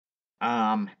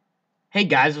Um, hey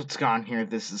guys, what's going on here?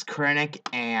 This is Krennic,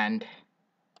 and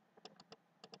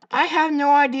I have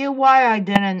no idea why I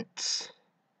didn't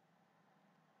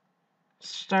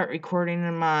start recording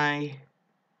in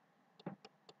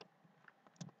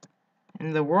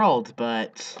the world,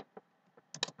 but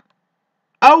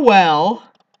oh well.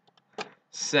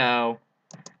 So,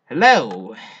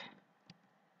 hello.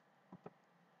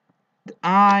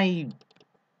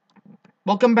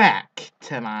 Welcome back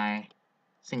to my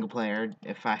single player,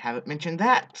 if I haven't mentioned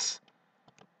that.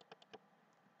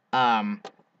 I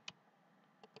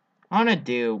wanna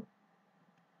do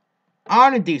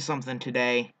something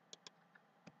today.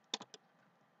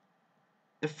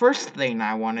 The first thing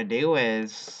I wanna do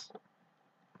is,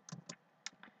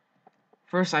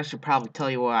 first I should probably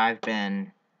tell you what I've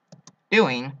been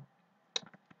doing.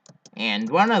 And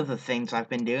one of the things I've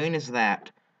been doing is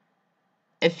that,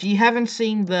 if you haven't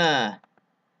seen the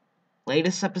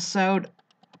latest episode,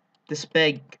 this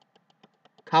big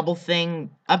cobble thing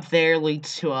up there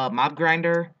leads to a mob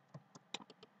grinder.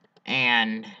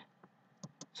 And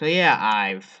so yeah,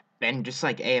 I've been just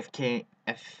like AFKing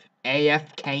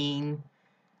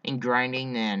and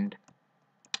grinding and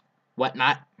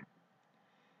whatnot.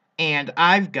 And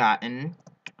I've gotten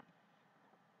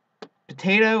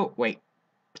potatoes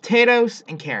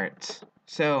and carrots.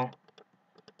 So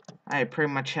I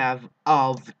pretty much have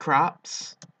all the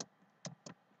crops.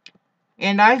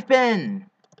 And I've been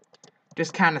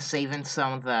just kind of saving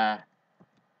some of the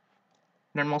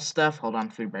normal stuff. Hold on,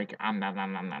 food break.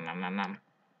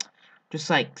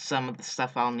 Just like some of the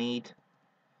stuff I'll need,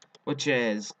 which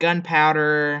is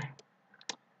gunpowder,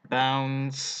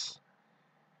 bones,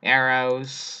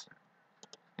 arrows,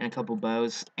 and a couple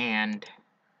bows, and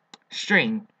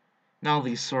string. And all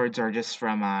these swords are just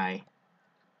from my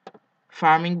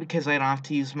farming because I don't have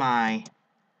to use my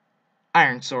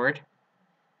iron sword.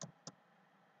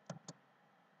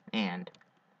 And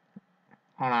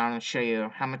hold on, I'll show you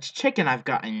how much chicken I've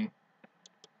gotten.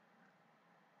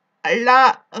 A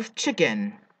lot of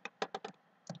chicken.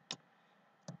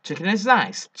 Chicken is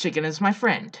nice. Chicken is my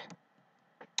friend.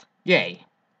 Yay.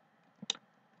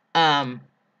 I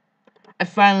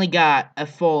finally got a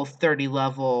full 30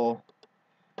 level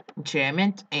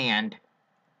enchantment, and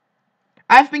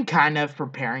I've been kind of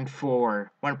preparing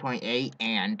for 1.8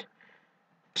 and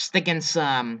sticking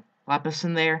some lapis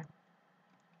in there.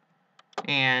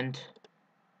 And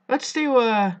let's do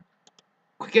a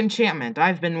quick enchantment.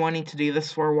 I've been wanting to do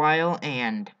this for a while,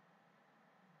 and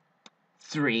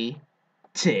 3,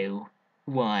 2,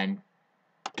 1,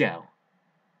 go.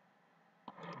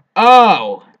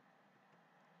 Oh!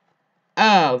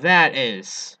 Oh,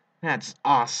 that's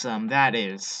awesome. That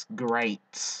is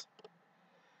great.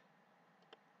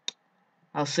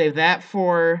 I'll save that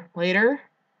for later.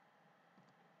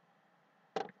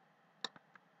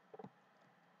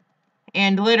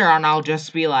 And later on, I'll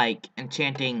just be, like,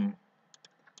 enchanting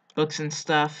books and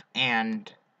stuff,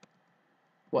 and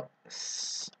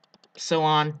so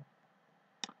on.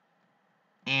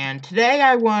 And today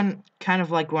I want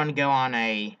to go on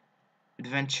a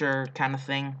adventure kind of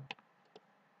thing.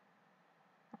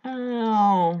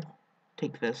 I'll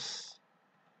take this.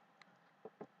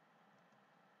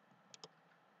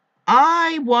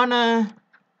 I wanna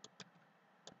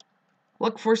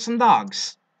look for some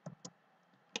dogs.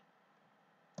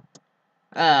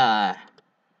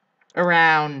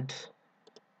 Around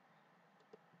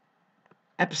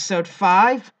episode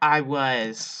 5, I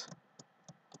was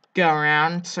going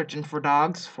around searching for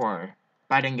dogs but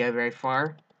I didn't go very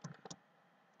far.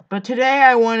 But today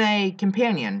I want a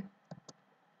companion.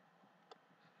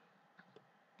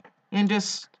 And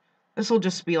this will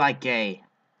just be like a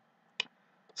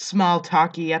small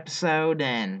talky episode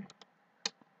and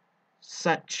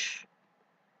such.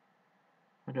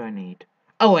 What do I need?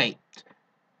 Oh wait,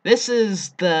 this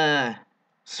is the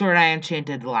sword I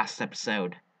enchanted the last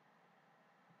episode.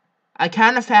 I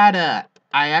kind of had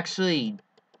I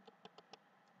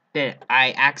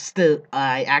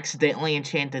accidentally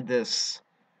enchanted this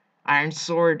iron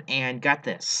sword and got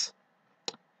this.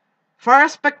 Fire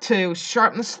aspect 2,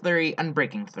 sharpness 3,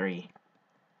 unbreaking 3.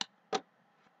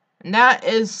 And that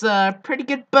is a pretty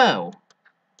good bow.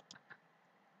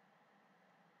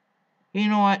 You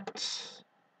know what?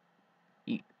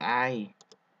 I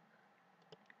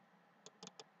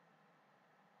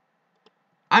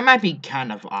might be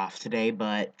kind of off today,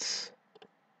 but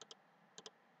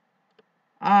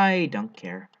I don't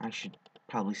care. I should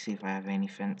probably see if I have any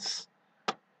fence.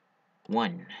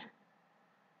 1.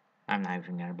 I'm not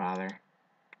even gonna bother.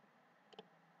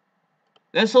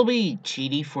 This will be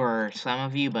cheaty for some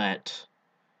of you, but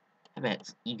I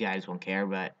bet you guys won't care,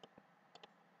 but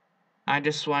I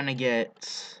just want to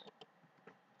get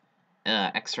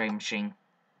X-ray machine.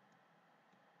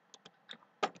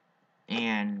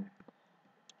 And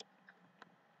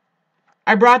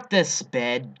I brought this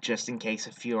bed just in case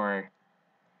if you're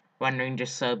wondering,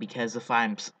 just so, because if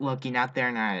I'm looking out there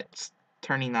and it's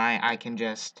turning night, I can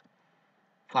just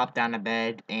flop down a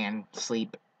bed and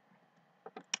sleep.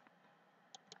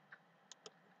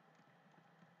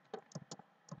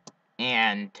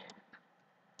 And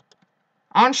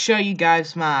I want to show you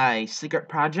guys my secret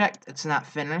project. It's not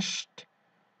finished.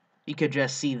 You could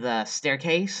just see the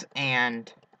staircase,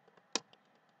 and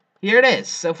here it is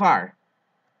so far.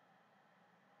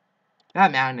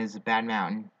 That mountain is a bad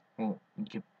mountain. Well,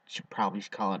 should probably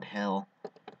call it hill.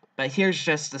 But here's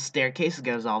just the staircase. It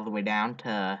goes all the way down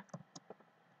to...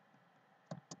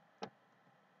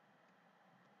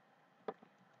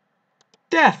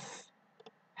 Death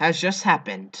has just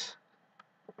happened.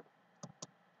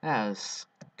 That was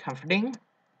comforting.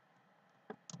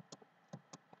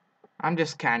 I'm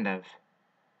just kind of...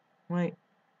 Wait.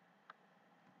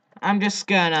 I'm just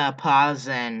gonna pause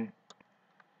and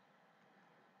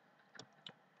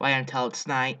wait until it's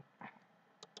night.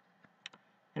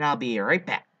 And I'll be right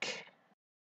back.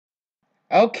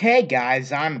 Okay,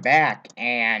 guys, I'm back,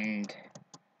 and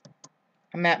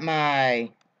I'm at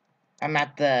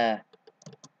the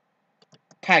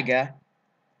taiga.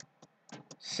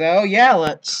 So yeah,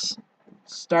 let's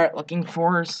start looking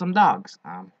for some dogs.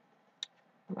 I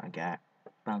got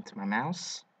bounced my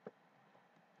mouse.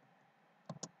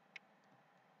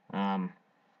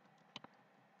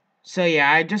 So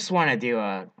yeah, I just want to do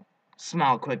a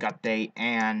small quick update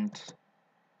and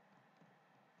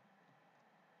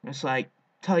just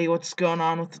tell you what's going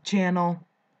on with the channel.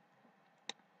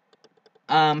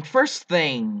 First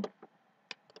thing,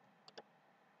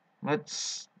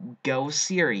 let's go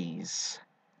series.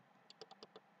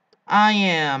 I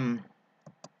am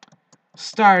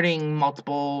starting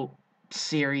multiple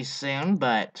series soon,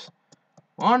 but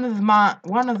one of them I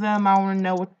want to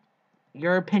know what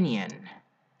your opinion.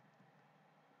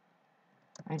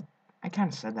 I kind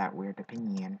of said that weird,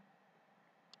 opinion.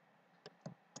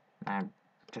 I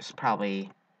just probably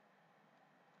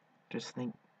just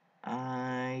think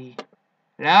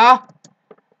yeah.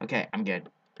 Okay, I'm good.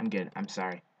 I'm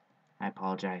sorry. I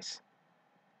apologize.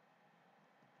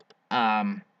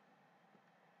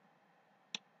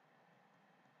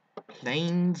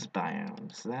 Plains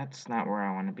biomes. That's not where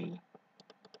I want to be.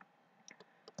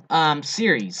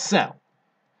 Series. So,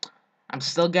 I'm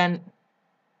still gonna...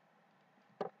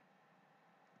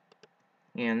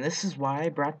 And this is why I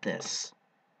brought this.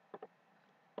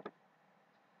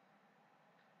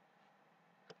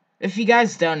 If you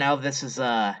guys don't know, this is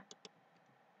a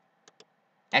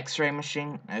X-ray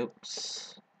machine.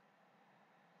 Oops.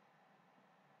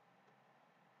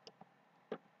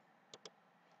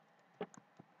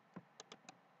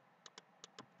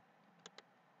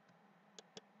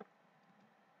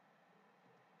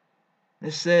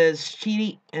 This is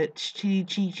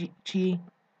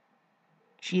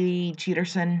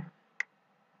Cheaterson.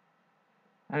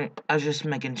 I was just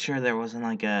making sure there wasn't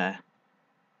like a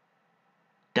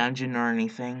dungeon or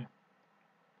anything.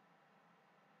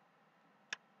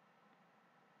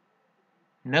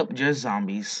 Nope, just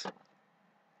zombies.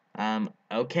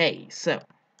 Okay, so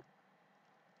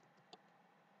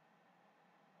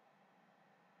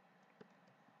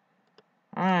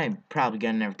I'm probably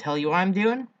gonna never tell you what I'm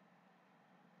doing,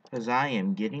 because I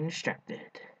am getting distracted.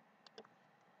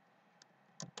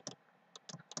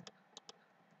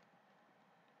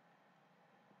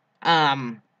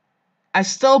 I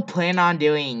still plan on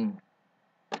doing...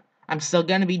 I'm still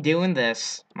gonna be doing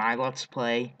this, my Let's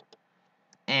Play,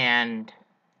 and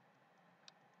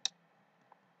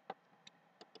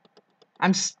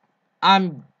I'm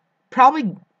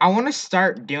probably... I want to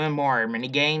start doing more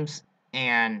minigames,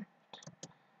 and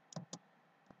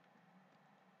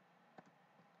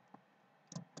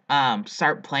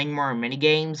start playing more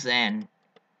minigames and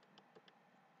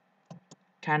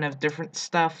kind of different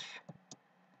stuff.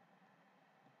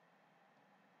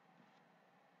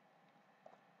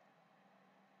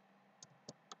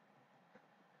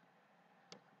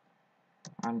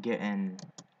 I'm getting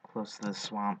close to the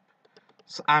swamp.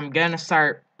 So I'm gonna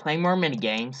start playing more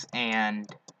minigames and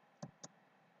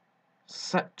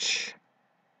such.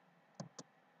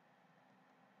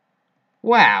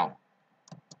 Wow.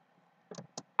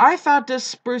 I thought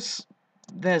this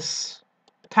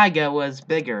taiga was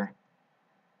bigger,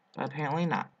 but apparently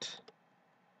not.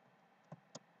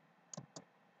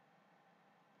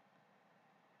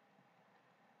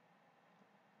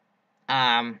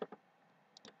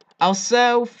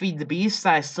 Also, Feed the Beast,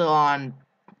 I still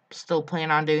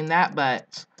plan on doing that,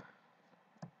 but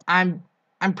I'm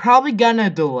I'm probably gonna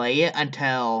delay it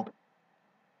until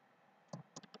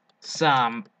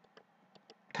some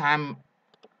time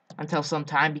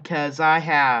because I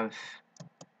have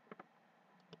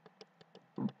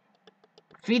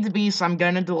Feed the Beast. I'm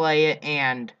gonna delay it,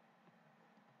 and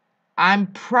I'm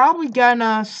probably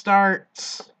gonna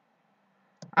start.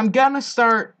 I'm gonna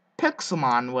start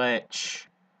Pixelmon, which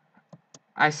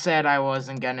I said I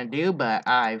wasn't gonna do, but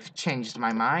I've changed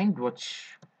my mind,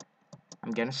 which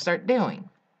I'm gonna start doing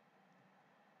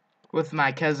with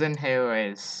my cousin, who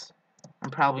is. I'm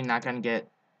probably not gonna get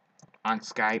on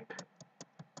Skype.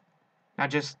 I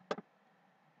just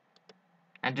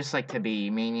like to be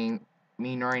mean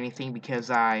or anything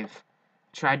because I've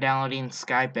tried downloading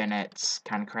Skype and it's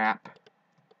kind of crap.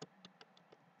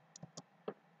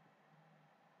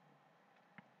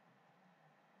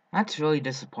 That's really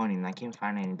disappointing. I can't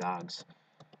find any dogs.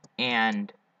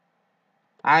 And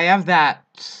I have that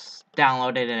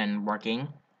downloaded and working.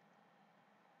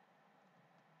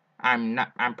 I'm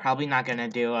probably not gonna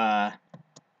do a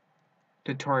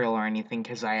tutorial or anything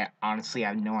because I honestly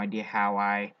have no idea how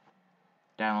I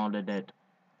downloaded it.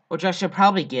 Which I should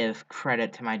probably give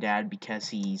credit to my dad because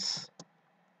he's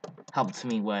helped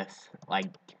me with, like,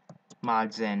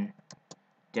 mods and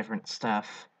different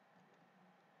stuff.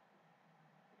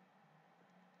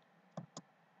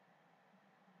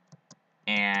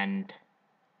 And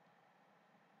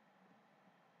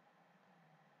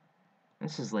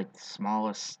this is like the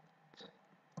smallest,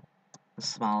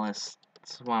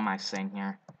 what am I saying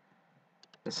here?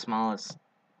 The smallest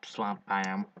swamp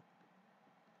biome.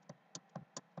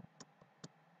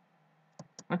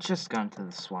 Let's just go into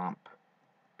the swamp.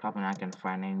 Probably not gonna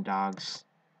find any dogs.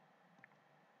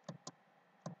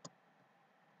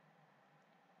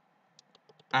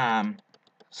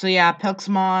 So yeah,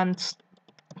 Pokemon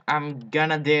I'm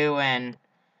gonna do and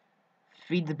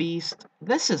Feed the Beast.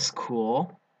 This is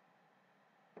cool.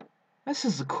 This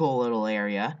is a cool little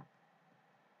area.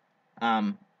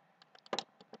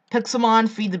 Pixelmon,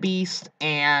 Feed the Beast,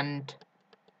 and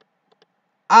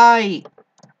I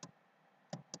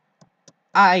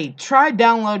tried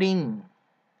downloading.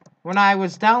 When I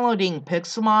was downloading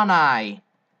Pixelmon, I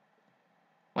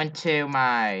went to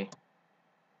my,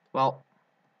 well,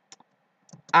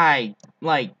 I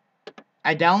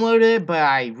downloaded it, but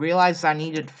I realized I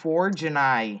needed Forge, and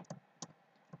I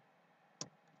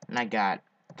got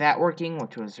that working,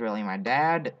 which was really my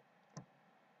dad.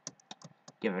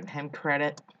 Giving him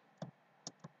credit.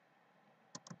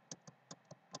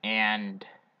 And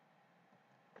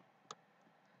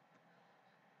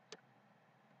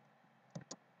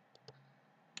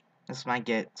this might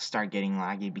start getting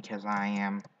laggy because I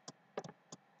am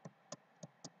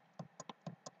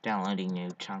downloading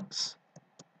new chunks,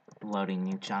 loading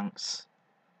new chunks.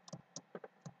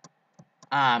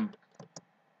 I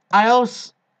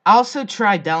also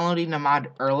tried downloading a mod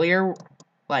earlier,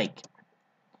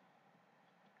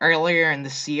 earlier in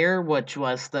this year, which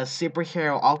was the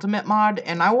Superhero Ultimate mod,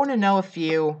 and I want to know if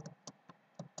you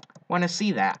want to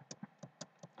see that.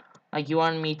 Like, you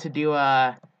want me to do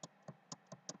a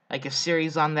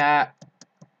series on that?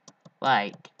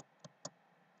 Like,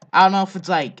 I don't know if it's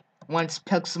like, once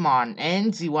Pixelmon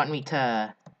ends, you want me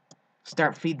to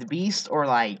start Feed the Beast, or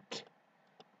like,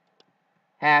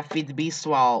 have Feed the Beast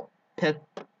while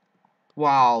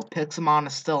Pixelmon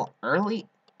is still early?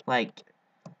 Like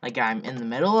I'm in the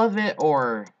middle of it,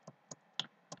 or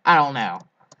I don't know.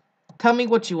 Tell me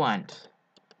what you want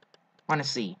to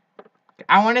see.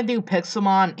 I want to do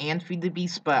Pixelmon and Feed the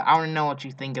Beast, but I want to know what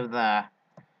you think of the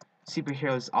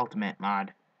Superheroes Ultimate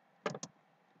mod.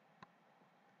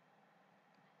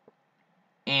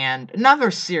 And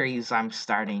another series I'm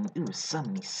starting. Ooh, so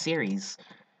many series.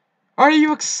 Are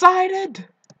you excited?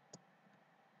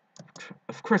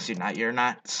 Of course you're not. You're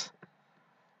not.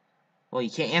 Well,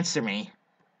 you can't answer me.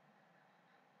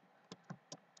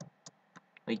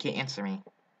 Well, you can't answer me.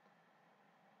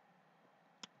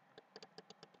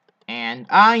 And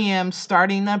I am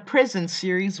starting a prison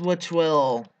series, which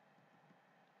will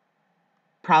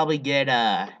probably get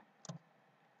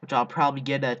which I'll probably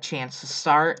get a chance to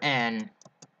start, and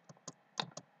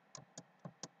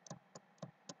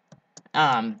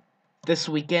this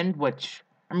weekend, which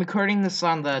I'm recording this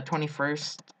on the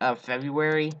 21st of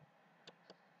February.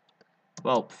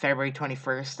 Well, February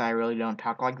 21st, I really don't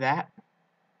talk like that.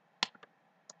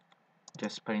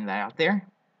 Just putting that out there.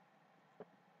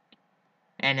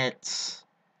 And it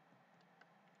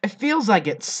feels like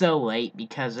it's so late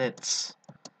because it's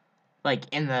like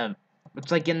in the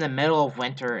middle of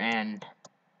winter, and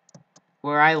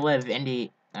where I live,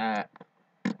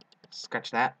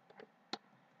 scratch that.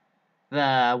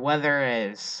 The weather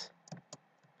is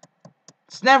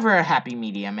It's never a happy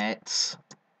medium. It's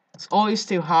always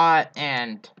too hot,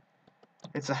 and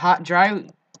it's a hot, dry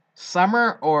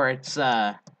summer, or it's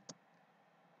a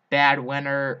bad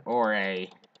winter, or a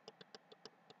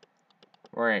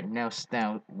no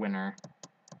snow winter.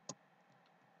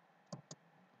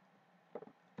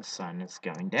 The sun is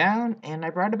going down, and I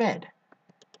brought a bed.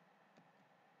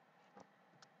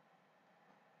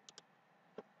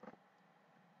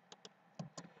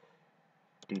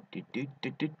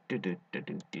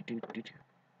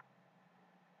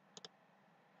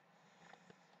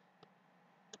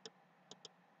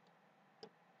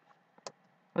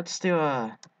 Let's do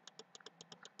a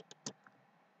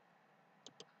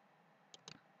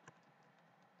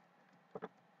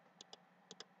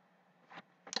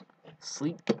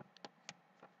sleep.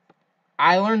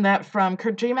 I learned that from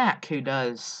Kurt J. Mack, who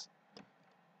does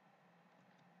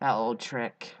that little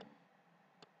trick.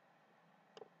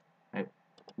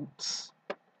 Oops.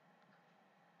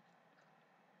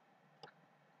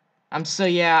 So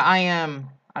yeah,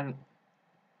 did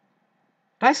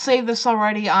I say this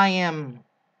already? I am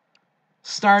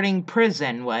starting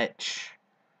prison, which...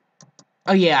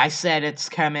 Oh yeah, I said it's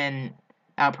coming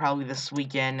out probably this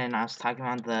weekend, and I was talking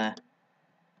about the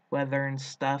weather and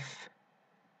stuff,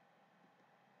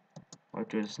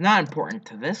 which was not important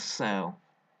to this, so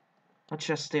let's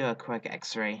just do a quick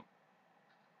x-ray.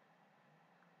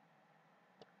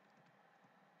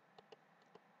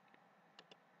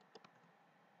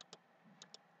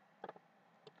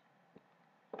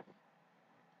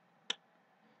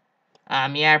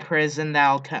 Yeah, prison,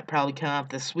 that'll probably come up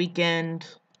this weekend.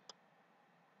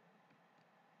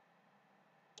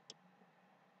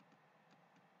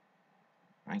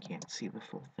 I can't see the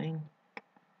full thing.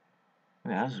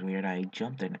 That was weird, I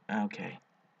jumped in. Okay.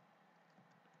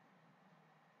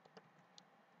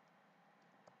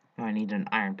 Now I need an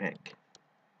iron pick.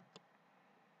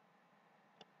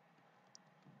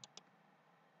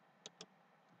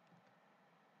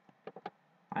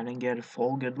 I didn't get a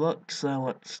full good look, so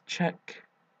let's check.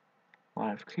 A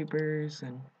lot of creepers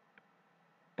and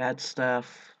bad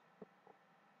stuff.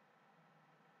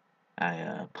 I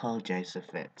apologize if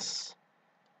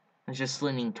I'm just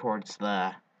leaning towards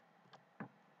the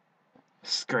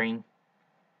screen,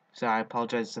 so I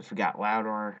apologize if it got loud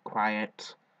or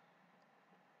quiet.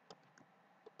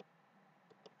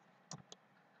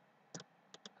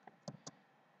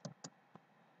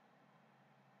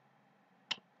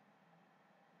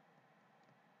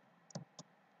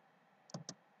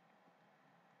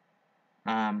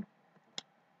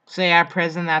 So yeah,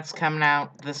 prison, that's coming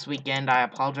out this weekend. I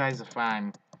apologize if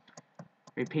I'm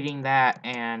repeating that,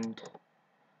 and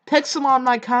Pixelmon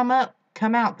might come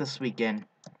out this weekend.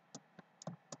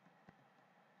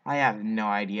 I have no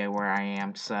idea where I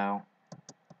am, so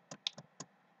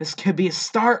this could be a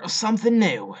start of something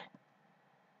new.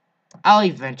 I'll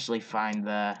eventually find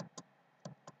the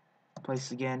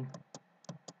place again.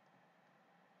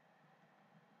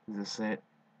 Is this it?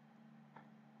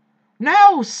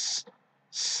 No!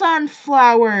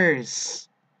 Sunflowers!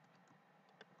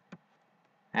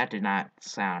 That did not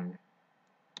sound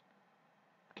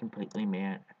completely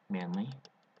manly.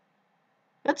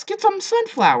 Let's get some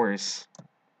sunflowers.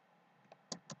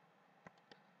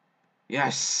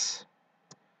 Yes.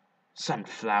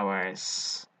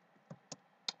 Sunflowers.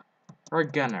 We're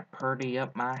gonna purdy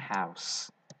up my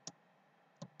house.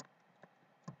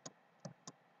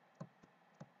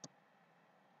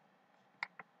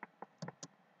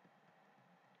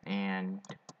 And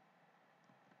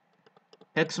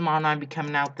Pixelmon and I be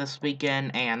coming out this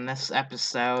weekend, and this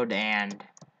episode, and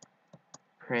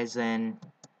prison.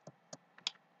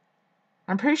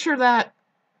 I'm pretty sure that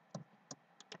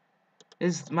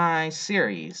is my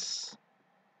series.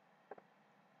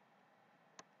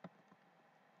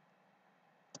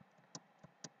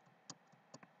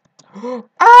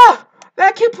 Ah!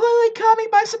 That completely caught me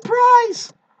by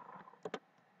surprise!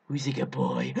 Who's a good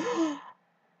boy?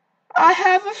 I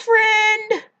have a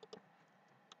friend!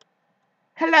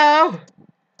 Hello?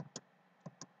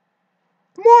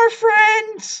 More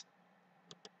friends!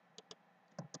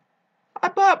 I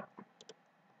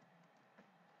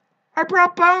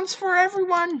brought bones for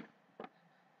everyone!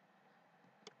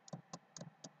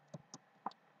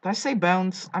 Did I say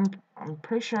bones? I'm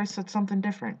pretty sure I said something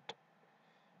different.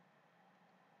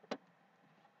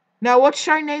 Now, what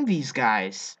should I name these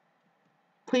guys?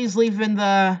 Please leave in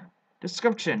the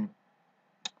description.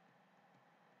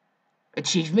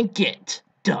 Achievement get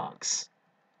dogs.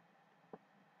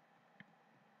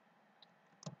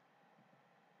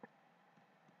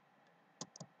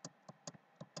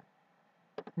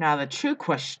 Now the true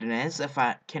question is,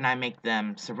 can I make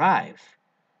them survive?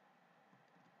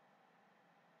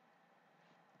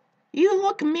 You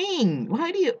look mean.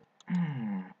 Why do you...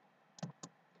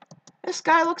 This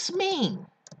guy looks mean.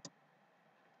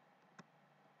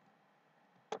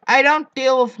 I don't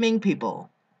deal with mean people.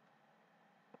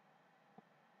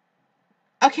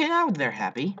 Okay, now they're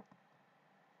happy.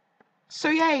 So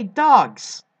yay,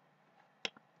 dogs.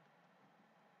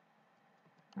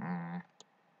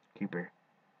 Creeper.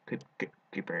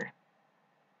 Creeper.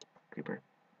 Creeper.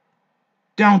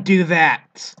 Don't do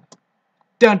that.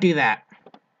 Don't do that.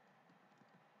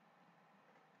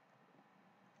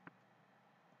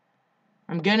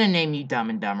 I'm gonna name you Dumb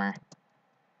and Dumber.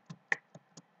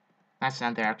 That's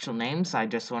not their actual names. I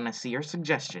just want to see your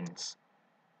suggestions.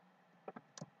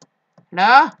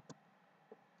 No?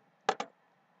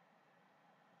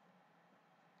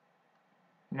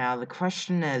 Now the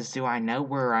question is, do I know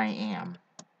where I am?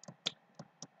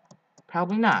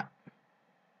 Probably not.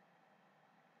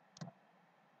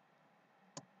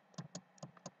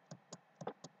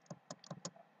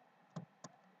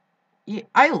 Yeah,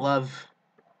 I love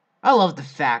the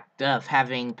fact of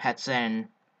having pets in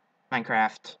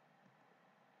Minecraft.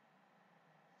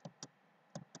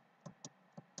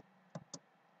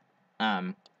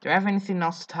 Do I have anything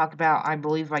else to talk about? I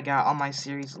believe I got all my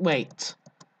series. Wait.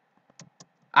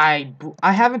 I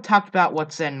haven't talked about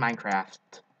what's in Minecraft.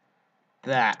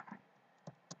 That.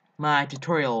 My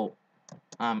tutorial,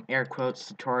 air quotes,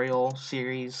 tutorial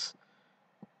series.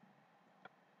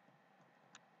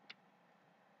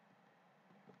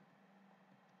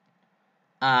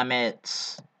 I'm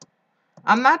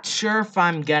not sure if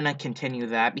I'm gonna continue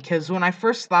that, because when I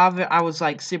first thought of it, I was,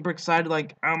 like, super excited,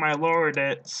 like, oh my lord,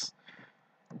 it's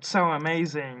so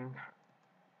amazing.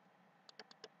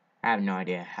 I have no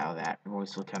idea how that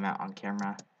voice will come out on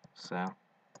camera, so,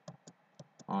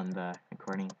 on the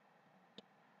recording.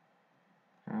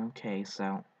 Okay,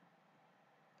 so,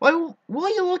 well, will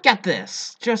you look at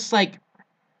this? Just, like,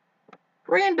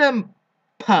 random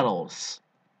puddles.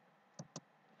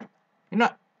 You know,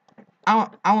 I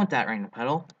want that random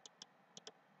puddle.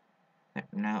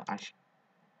 No, I should...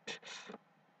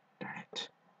 Darn it.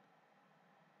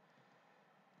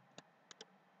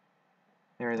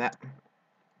 There, that...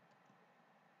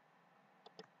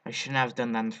 I shouldn't have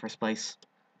done that in the first place.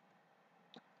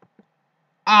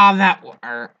 Ah, that...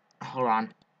 hold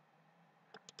on.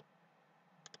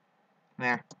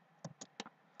 There.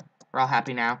 We're all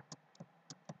happy now.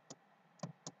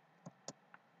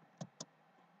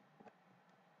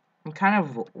 I'm kind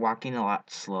of walking a lot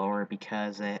slower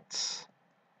because it's...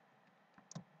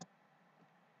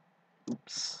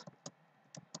 Oops.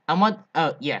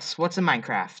 Oh, yes, what's in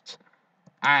Minecraft?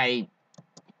 I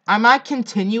might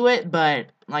continue it,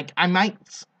 but, like, I might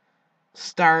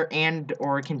start and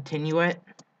or continue it.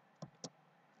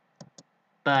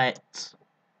 But,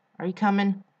 are you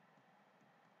coming?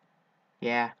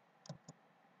 Yeah.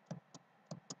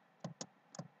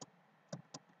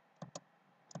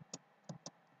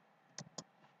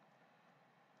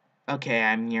 Okay,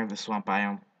 I'm near the swamp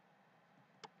biome.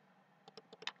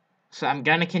 So I'm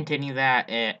gonna continue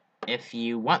that if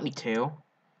you want me to.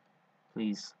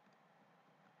 Please.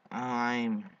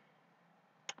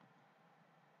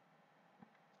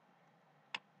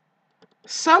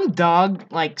 Some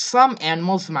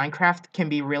animals in Minecraft can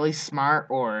be really smart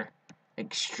or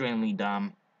extremely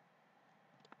dumb.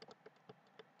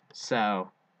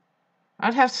 So,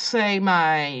 I'd have to say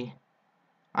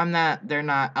they're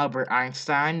not Albert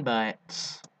Einstein,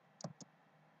 but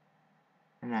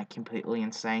they're not completely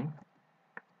insane.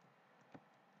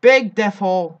 Big death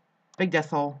hole. Big death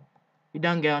hole. We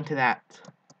don't go into that.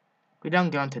 We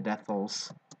don't go into death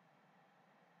holes.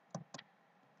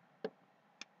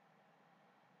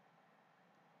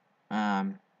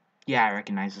 Yeah, I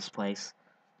recognize this place.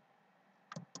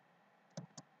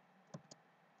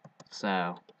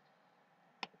 So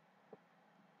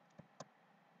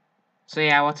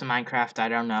yeah, what's in Minecraft? I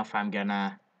don't know if I'm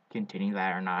gonna continue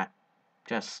that or not.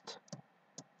 Just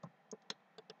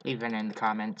leave it in the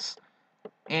comments.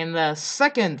 And the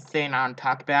second thing I want to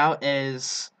talk about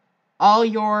is all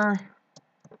your...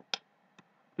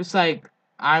 Just, like,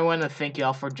 I want to thank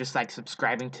y'all for just, like,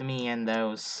 subscribing to me and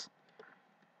those...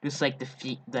 Just, like,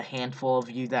 the handful of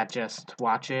you that just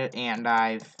watch it. And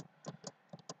I've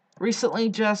recently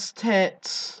just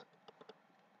hit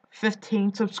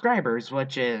 15 subscribers,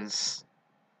 which is...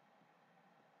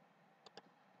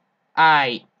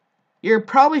 You're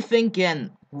probably thinking,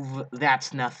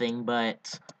 that's nothing,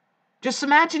 but... Just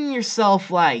imagine yourself,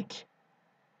 like,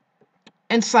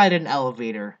 inside an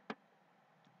elevator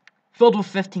filled with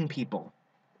 15 people.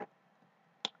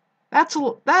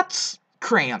 That's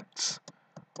cramped.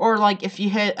 Or, like, if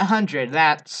you hit 100,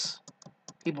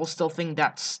 people still think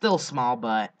that's still small,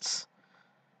 but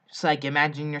Just like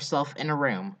imagine yourself in a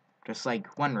room. Just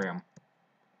like one room.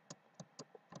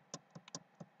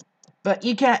 But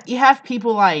you have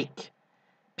people like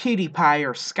PewDiePie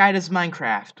or Sky Does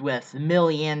Minecraft with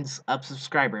millions of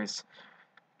subscribers.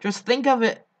 Just think of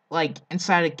it like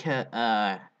inside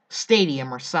a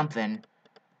stadium or something.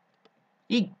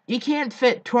 You can't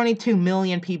fit 22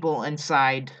 million people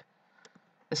inside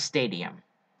a stadium.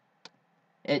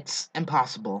 It's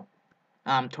impossible.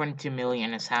 22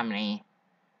 million is how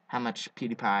much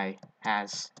PewDiePie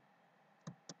has.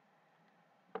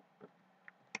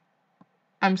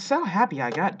 I'm so happy I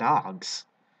got dogs.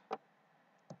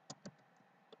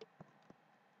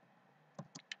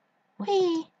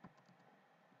 Whee!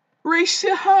 Race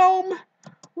to home!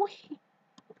 Whee!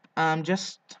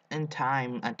 Just in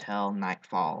time until night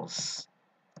falls.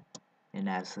 And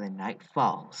as the night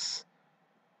falls,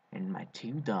 and my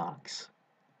two dogs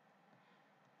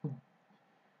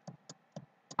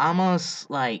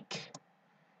almost like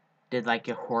did like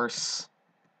a horse,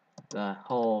 the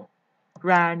whole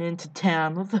ride into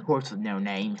town with a horse with no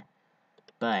name,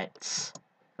 but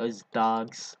those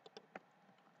dogs.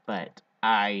 But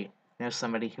I know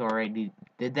somebody who already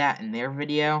did that in their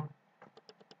video,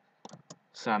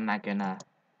 so I'm not gonna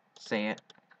say it.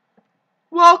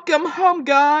 Welcome home,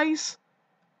 guys!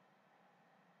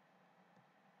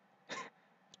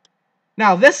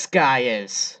 Now this guy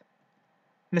is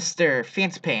Mr.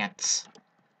 Fancy Pants.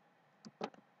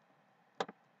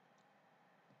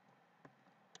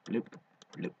 Bloop,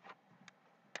 bloop.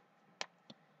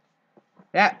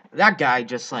 That guy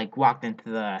just like walked into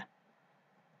the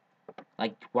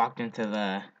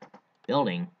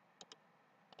building.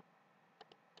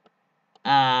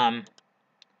 I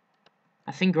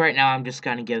think right now I'm just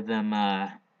gonna give them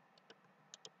that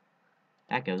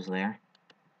goes there.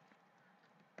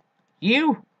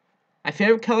 My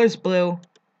favorite color is blue,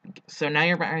 so now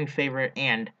you're my favorite,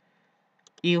 and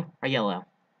you are yellow.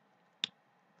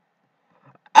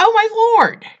 Oh my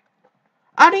lord!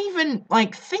 I didn't even,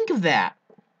 like, think of that.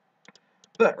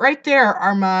 But right there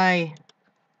are my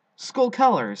school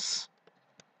colors.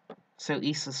 So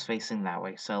east is facing that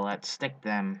way, so let's stick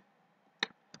them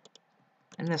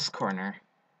in this corner.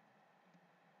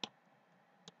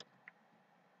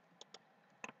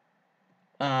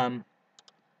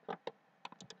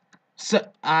 So,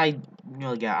 I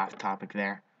really got off topic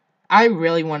there. I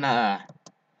really want to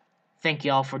thank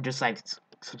y'all for just, like,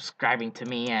 subscribing to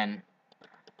me and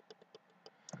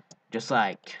just,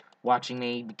 like, watching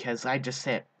me, because I just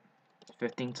hit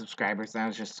 15 subscribers, and I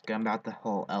was just going about the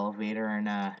whole elevator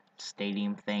and,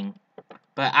 stadium thing.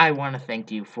 But I want to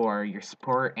thank you for your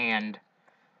support, and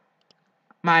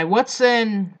what's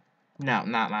in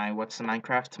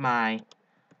Minecraft,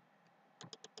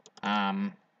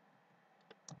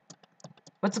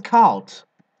 what's it called?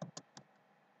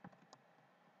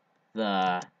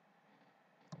 The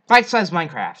Bite-Size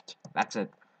Minecraft. That's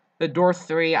it. The Door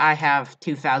 3, I have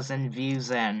 2,000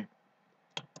 views, and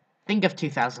think of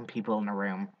 2,000 people in a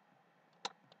room.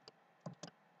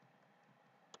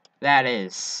 That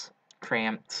is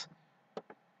cramped.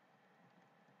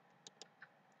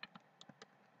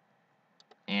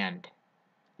 And,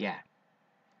 yeah.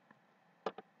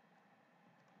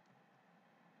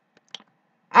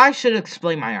 I should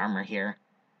explain my armor here.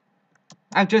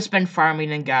 I've just been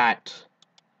farming and got...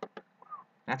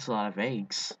 That's a lot of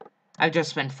eggs. I've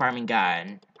just been farming,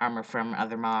 gotten armor from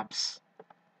other mobs.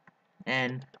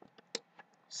 And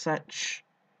such.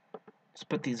 Let's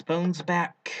put these bones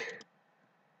back.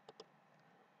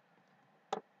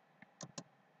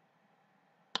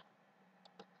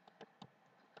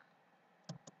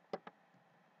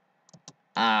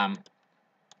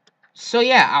 So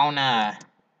yeah, I wanna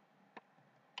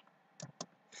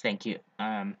thank you.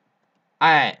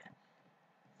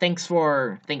 Thank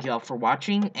you all for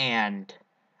watching, and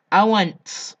I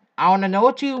wanna know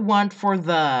what you want for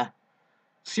the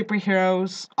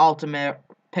Superheroes Ultimate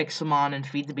Pixelmon and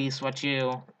Feed the Beast. What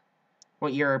your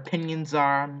opinions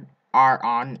are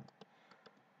on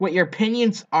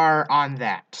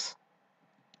that.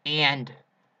 And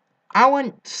I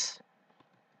want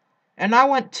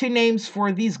 2 names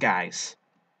for these guys.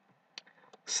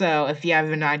 So if you have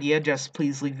an idea, just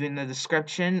please leave it in the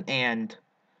description, and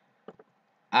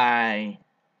I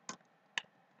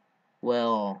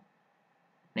will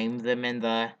name them in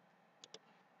the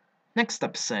next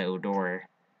episode, or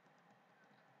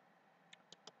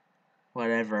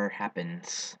whatever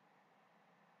happens.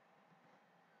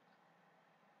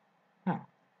 Oh,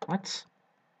 what?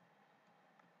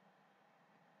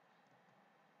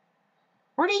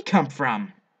 Where'd he come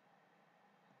from?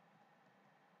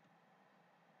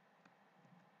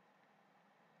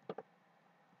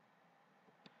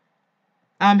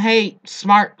 Hey,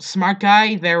 smart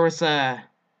guy, there was a...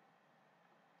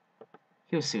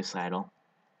 He was suicidal.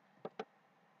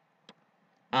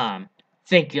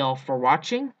 Thank y'all for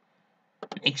watching.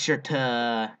 Make sure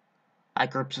to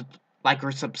like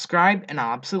or subscribe, and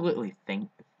I'll absolutely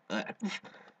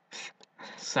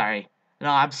sorry. And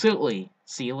I'll absolutely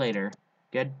see you later.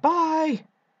 Goodbye!